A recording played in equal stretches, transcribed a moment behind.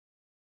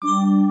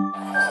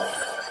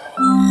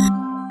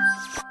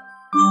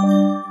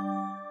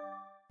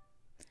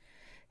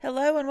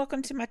Hello and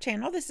welcome to my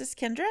channel. This is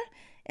Kendra,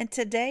 and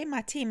today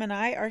my team and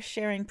I are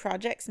sharing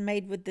projects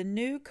made with the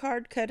new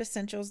Card Cut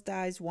Essentials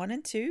dies 1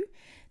 and 2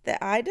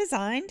 that I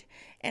designed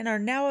and are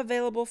now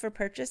available for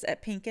purchase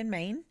at Pink and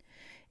Main.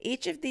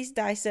 Each of these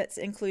die sets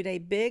include a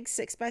big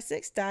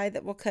 6x6 die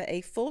that will cut a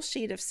full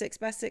sheet of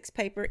 6x6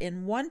 paper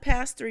in one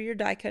pass through your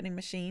die cutting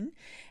machine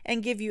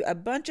and give you a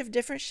bunch of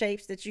different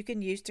shapes that you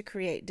can use to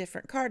create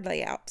different card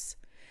layouts.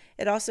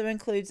 It also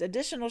includes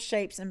additional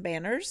shapes and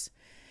banners.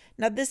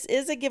 Now this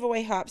is a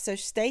giveaway hop, so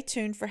stay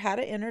tuned for how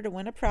to enter to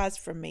win a prize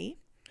from me.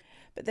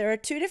 But there are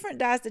 2 different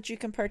dies that you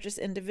can purchase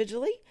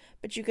individually,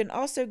 but you can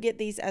also get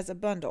these as a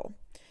bundle.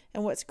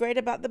 And what's great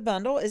about the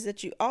bundle is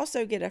that you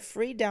also get a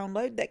free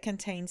download that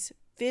contains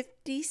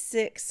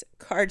 56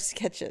 card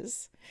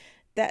sketches.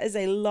 That is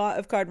a lot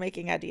of card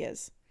making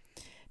ideas.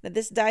 Now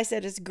this die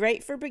set is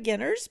great for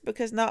beginners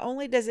because not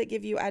only does it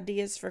give you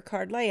ideas for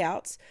card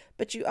layouts,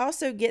 but you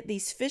also get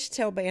these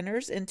fishtail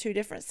banners in 2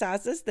 different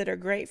sizes that are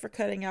great for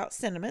cutting out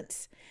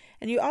sentiments.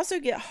 And you also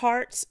get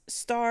hearts,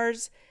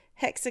 stars,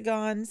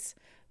 hexagons,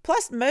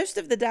 plus most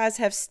of the dies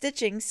have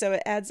stitching, so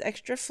it adds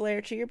extra flair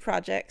to your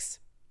projects.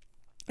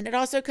 And it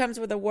also comes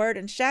with a word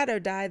and shadow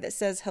die that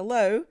says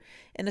hello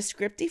in a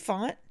scripty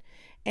font,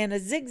 and a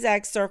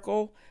zigzag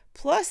circle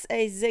plus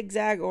a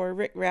zigzag or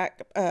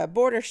rick-rack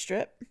border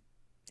strip,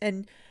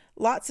 and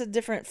lots of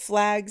different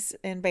flags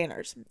and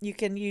banners. You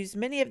can use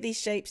many of these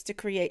shapes to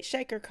create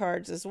shaker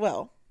cards as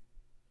well.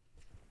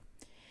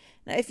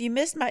 Now if you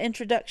missed my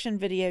introduction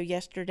video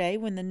yesterday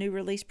when the new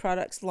release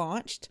products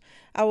launched,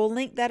 I will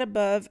link that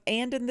above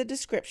and in the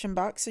description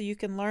box so you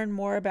can learn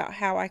more about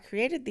how I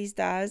created these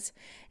dies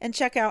and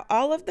check out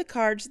all of the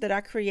cards that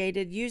I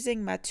created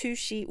using my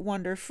 2-sheet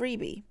Wonder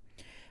freebie.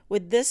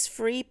 With this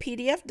free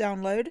PDF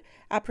download,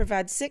 I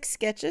provide 6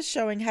 sketches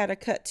showing how to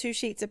cut 2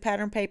 sheets of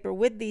pattern paper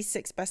with these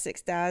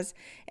 6x6 dies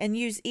and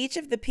use each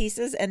of the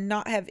pieces and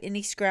not have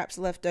any scraps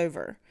left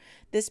over.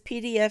 This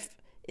PDF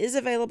is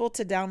available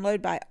to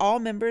download by all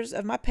members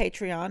of my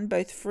Patreon,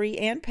 both free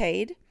and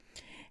paid.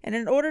 And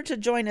in order to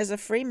join as a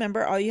free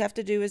member, all you have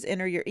to do is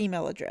enter your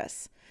email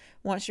address.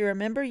 Once you're a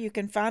member, you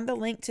can find the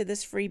link to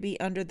this freebie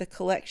under the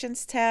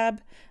Collections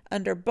tab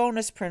under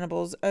Bonus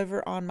Printables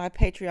over on my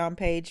Patreon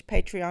page,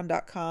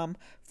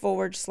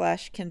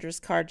 patreon.com/Kendra's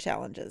Card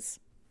Challenges.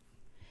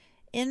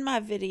 In my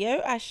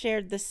video, I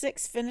shared the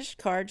 6 finished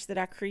cards that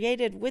I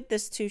created with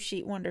this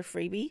 2-sheet Wonder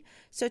freebie.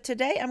 So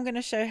today I'm going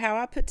to show how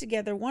I put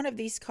together one of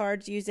these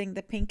cards using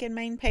the Pink and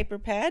Main paper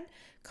pad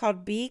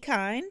called Be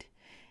Kind,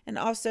 and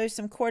also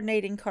some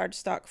coordinating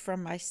cardstock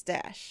from my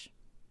stash.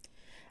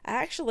 I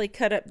actually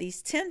cut up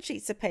these 10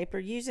 sheets of paper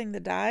using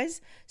the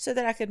dies so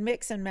that I could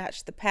mix and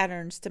match the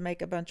patterns to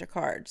make a bunch of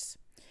cards.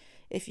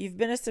 If you've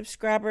been a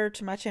subscriber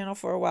to my channel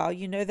for a while,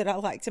 you know that I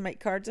like to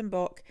make cards in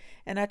bulk,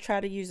 and I try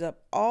to use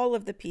up all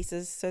of the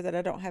pieces so that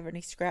I don't have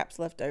any scraps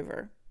left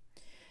over.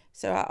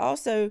 So I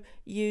also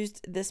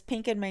used this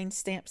Pink and Main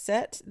stamp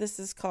set. This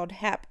is called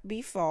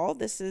Happy Fall.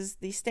 This is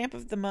the stamp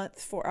of the month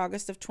for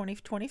August of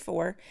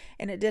 2024,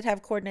 and it did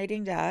have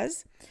coordinating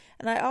dies.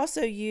 And I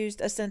also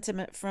used a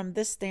sentiment from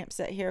this stamp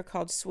set here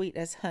called Sweet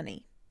as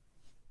Honey.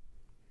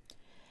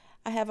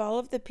 I have all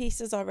of the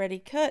pieces already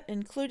cut,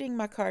 including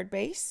my card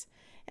base,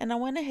 and I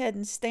went ahead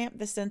and stamped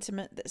the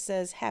sentiment that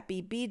says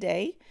Happy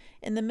B-Day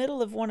in the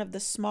middle of one of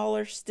the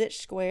smaller stitch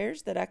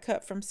squares that I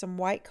cut from some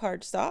white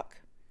cardstock.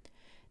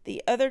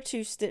 The other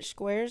 2 stitch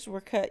squares were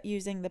cut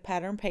using the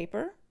pattern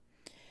paper,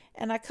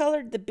 and I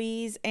colored the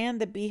bees and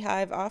the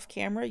beehive off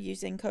camera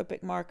using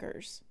Copic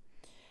markers.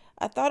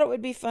 I thought it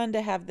would be fun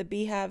to have the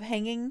beehive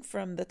hanging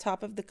from the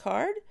top of the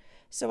card,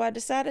 so I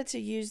decided to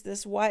use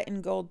this white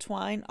and gold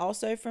twine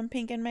also from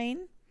Pink and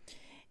Main,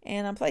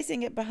 and I'm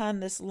placing it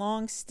behind this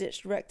long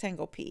stitched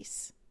rectangle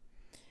piece.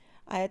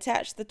 I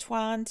attached the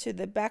twine to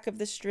the back of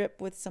the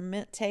strip with some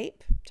mint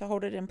tape to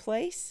hold it in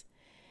place.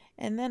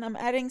 And then I'm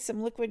adding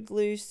some liquid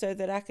glue so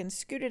that I can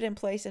scoot it in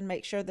place and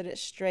make sure that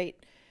it's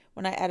straight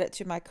when I add it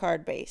to my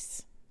card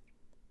base.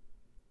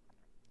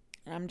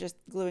 And I'm just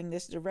gluing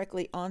this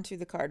directly onto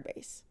the card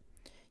base.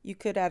 You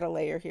could add a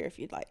layer here if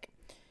you'd like.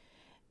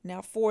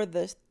 Now for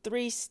the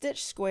 3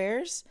 stitch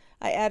squares,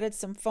 I added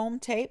some foam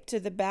tape to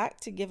the back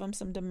to give them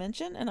some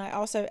dimension, and I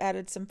also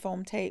added some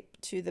foam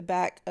tape to the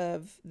back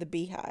of the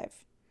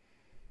beehive.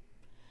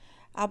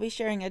 I'll be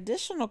sharing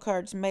additional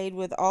cards made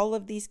with all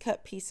of these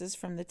cut pieces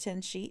from the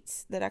 10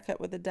 sheets that I cut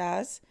with the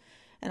dies,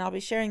 and I'll be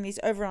sharing these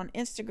over on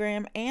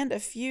Instagram and a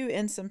few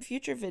in some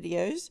future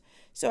videos,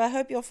 so I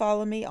hope you'll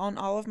follow me on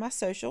all of my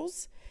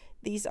socials.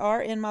 These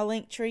are in my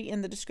link tree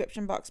in the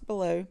description box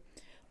below.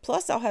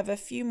 Plus I'll have a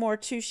few more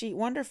 2-sheet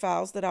Wonder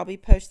files that I'll be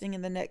posting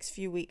in the next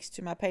few weeks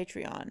to my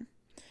Patreon.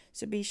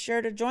 So be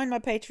sure to join my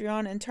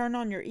Patreon and turn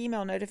on your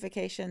email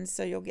notifications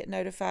so you'll get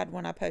notified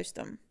when I post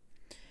them.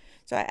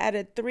 So I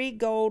added 3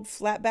 gold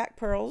flat back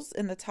pearls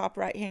in the top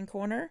right hand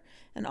corner,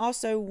 and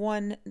also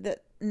one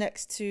that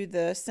next to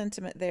the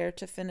sentiment there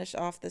to finish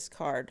off this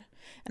card.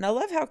 And I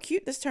love how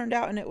cute this turned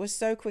out, and it was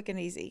so quick and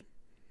easy.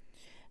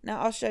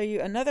 Now I'll show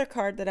you another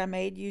card that I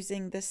made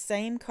using the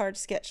same card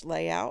sketch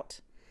layout.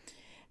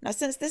 Now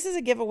since this is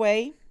a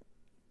giveaway,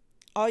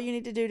 all you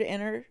need to do to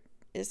enter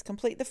is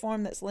complete the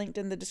form that's linked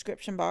in the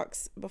description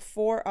box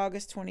before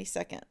August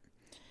 22nd.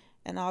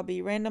 And I'll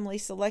be randomly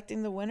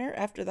selecting the winner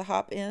after the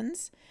hop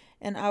ends,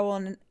 and I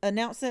will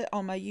announce it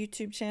on my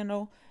YouTube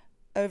channel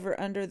over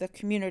under the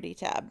community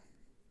tab.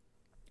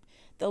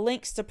 The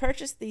links to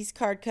purchase these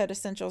Card Cut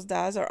Essentials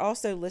dies are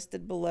also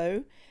listed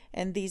below,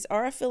 and these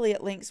are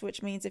affiliate links,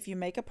 which means if you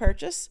make a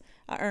purchase,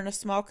 I earn a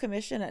small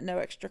commission at no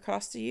extra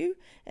cost to you,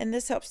 and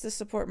this helps to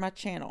support my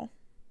channel.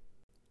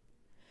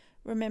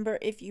 Remember,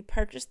 if you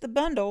purchase the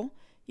bundle,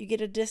 you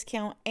get a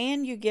discount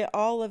and you get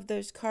all of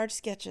those card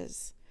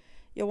sketches.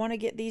 You'll want to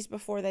get these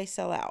before they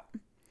sell out.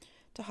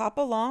 To hop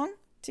along,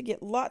 to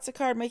get lots of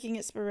card making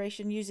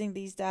inspiration using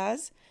these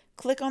dies,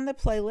 click on the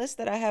playlist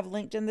that I have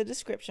linked in the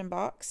description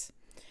box.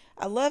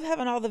 I love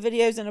having all the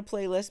videos in a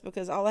playlist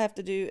because all I have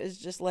to do is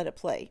just let it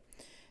play.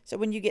 So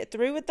when you get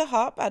through with the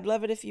hop, I'd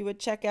love it if you would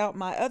check out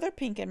my other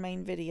Pink and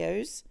Main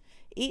videos.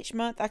 Each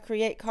month I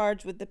create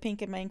cards with the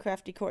Pink and Main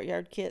Crafty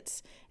Courtyard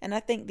kits, and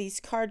I think these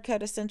Card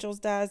Cut Essentials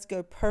dies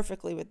go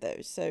perfectly with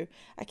those. So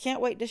I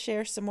can't wait to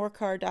share some more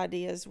card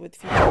ideas with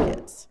future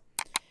kits.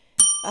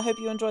 I hope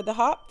you enjoyed the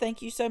hop.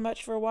 Thank you so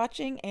much for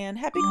watching, and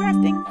happy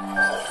crafting!